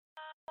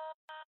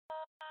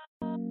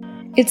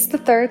It's the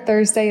third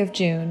Thursday of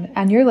June,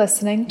 and you're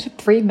listening to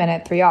 3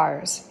 Minute 3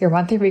 Rs, your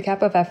monthly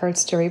recap of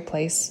efforts to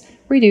replace,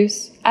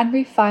 reduce, and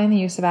refine the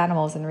use of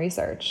animals in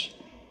research.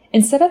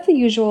 Instead of the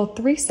usual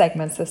 3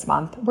 segments this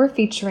month, we're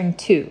featuring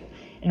 2,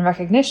 in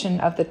recognition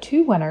of the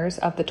 2 winners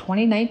of the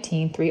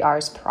 2019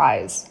 3Rs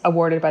Prize,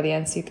 awarded by the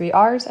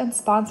NC3Rs and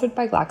sponsored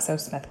by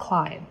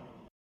GlaxoSmithKline.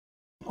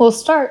 We'll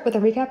start with a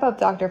recap of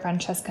Dr.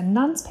 Francesca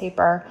Nunn's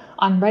paper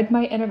on red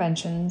mite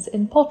interventions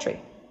in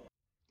poultry.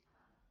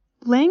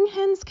 Laying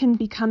hens can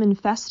become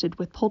infested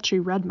with poultry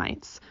red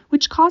mites,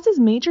 which causes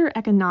major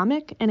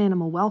economic and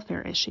animal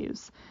welfare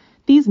issues.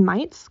 These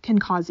mites can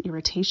cause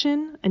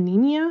irritation,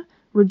 anemia,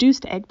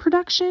 reduced egg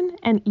production,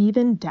 and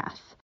even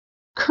death.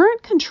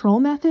 Current control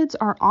methods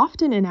are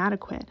often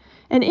inadequate,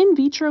 and in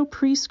vitro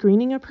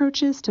pre-screening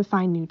approaches to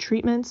find new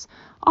treatments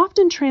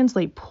often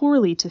translate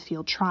poorly to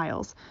field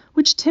trials,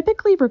 which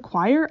typically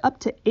require up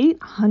to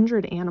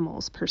 800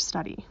 animals per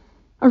study.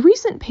 A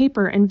recent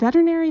paper in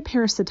Veterinary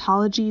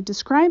Parasitology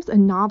describes a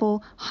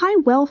novel,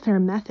 high-welfare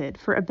method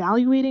for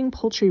evaluating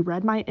poultry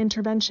red mite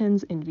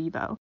interventions in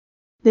vivo.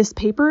 This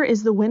paper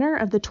is the winner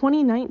of the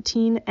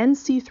 2019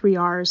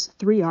 NC3Rs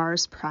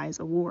 3Rs Prize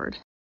Award.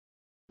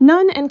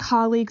 Nunn and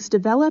colleagues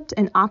developed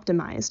and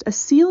optimized a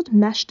sealed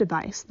mesh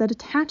device that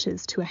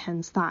attaches to a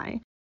hen's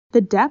thigh. The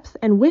depth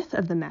and width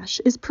of the mesh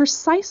is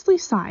precisely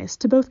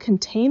sized to both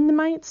contain the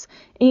mites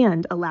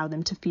and allow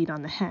them to feed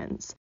on the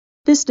hens.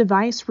 This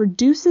device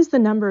reduces the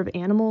number of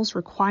animals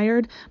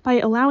required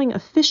by allowing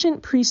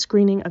efficient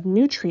pre-screening of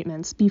new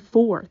treatments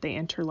before they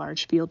enter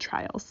large field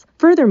trials.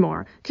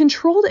 Furthermore,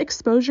 controlled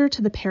exposure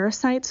to the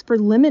parasites for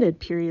limited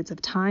periods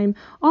of time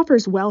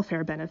offers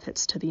welfare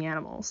benefits to the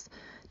animals.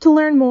 To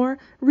learn more,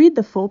 read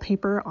the full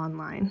paper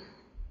online.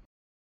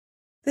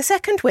 The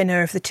second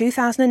winner of the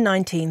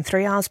 2019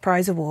 3Rs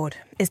Prize Award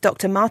is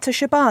Dr. Marta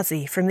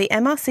Shahbazi from the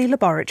MRC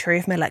Laboratory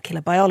of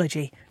Molecular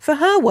Biology for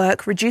her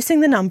work reducing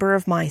the number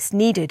of mice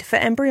needed for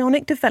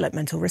embryonic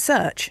developmental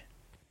research.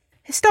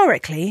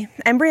 Historically,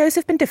 embryos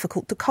have been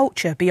difficult to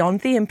culture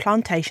beyond the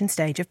implantation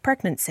stage of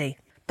pregnancy,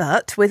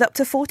 but with up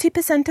to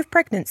 40% of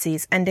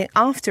pregnancies ending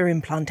after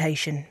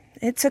implantation,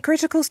 it's a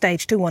critical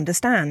stage to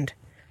understand.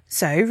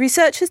 So,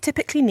 researchers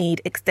typically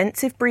need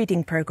extensive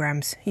breeding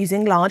programs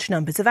using large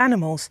numbers of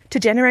animals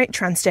to generate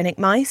transgenic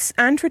mice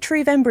and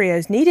retrieve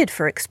embryos needed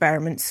for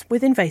experiments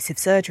with invasive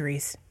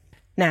surgeries.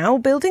 Now,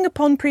 building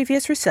upon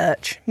previous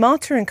research,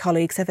 Marta and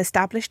colleagues have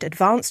established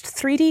advanced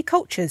 3D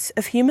cultures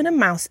of human and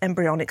mouse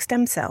embryonic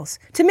stem cells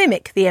to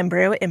mimic the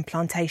embryo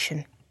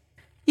implantation.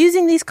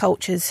 Using these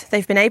cultures,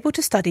 they've been able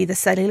to study the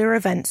cellular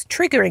events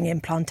triggering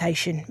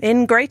implantation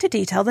in greater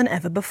detail than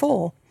ever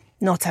before.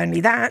 Not only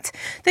that,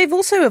 they've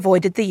also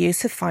avoided the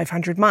use of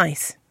 500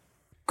 mice.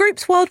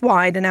 Groups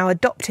worldwide are now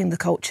adopting the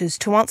cultures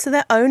to answer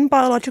their own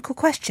biological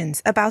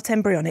questions about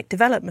embryonic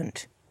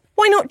development.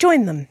 Why not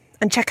join them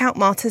and check out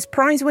Marta's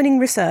prize-winning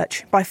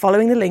research by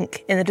following the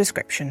link in the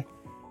description.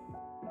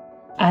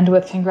 And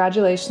with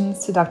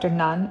congratulations to Dr.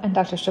 Nunn and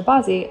Dr.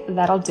 Shahbazi,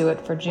 that'll do it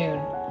for June.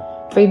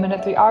 3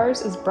 Minute 3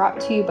 Rs is brought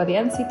to you by the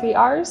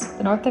NC3Rs,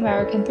 the North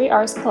American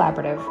 3Rs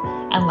Collaborative,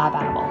 and Lab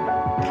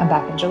Animal. Come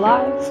back in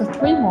July for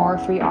 3 more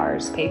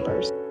 3Rs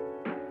papers.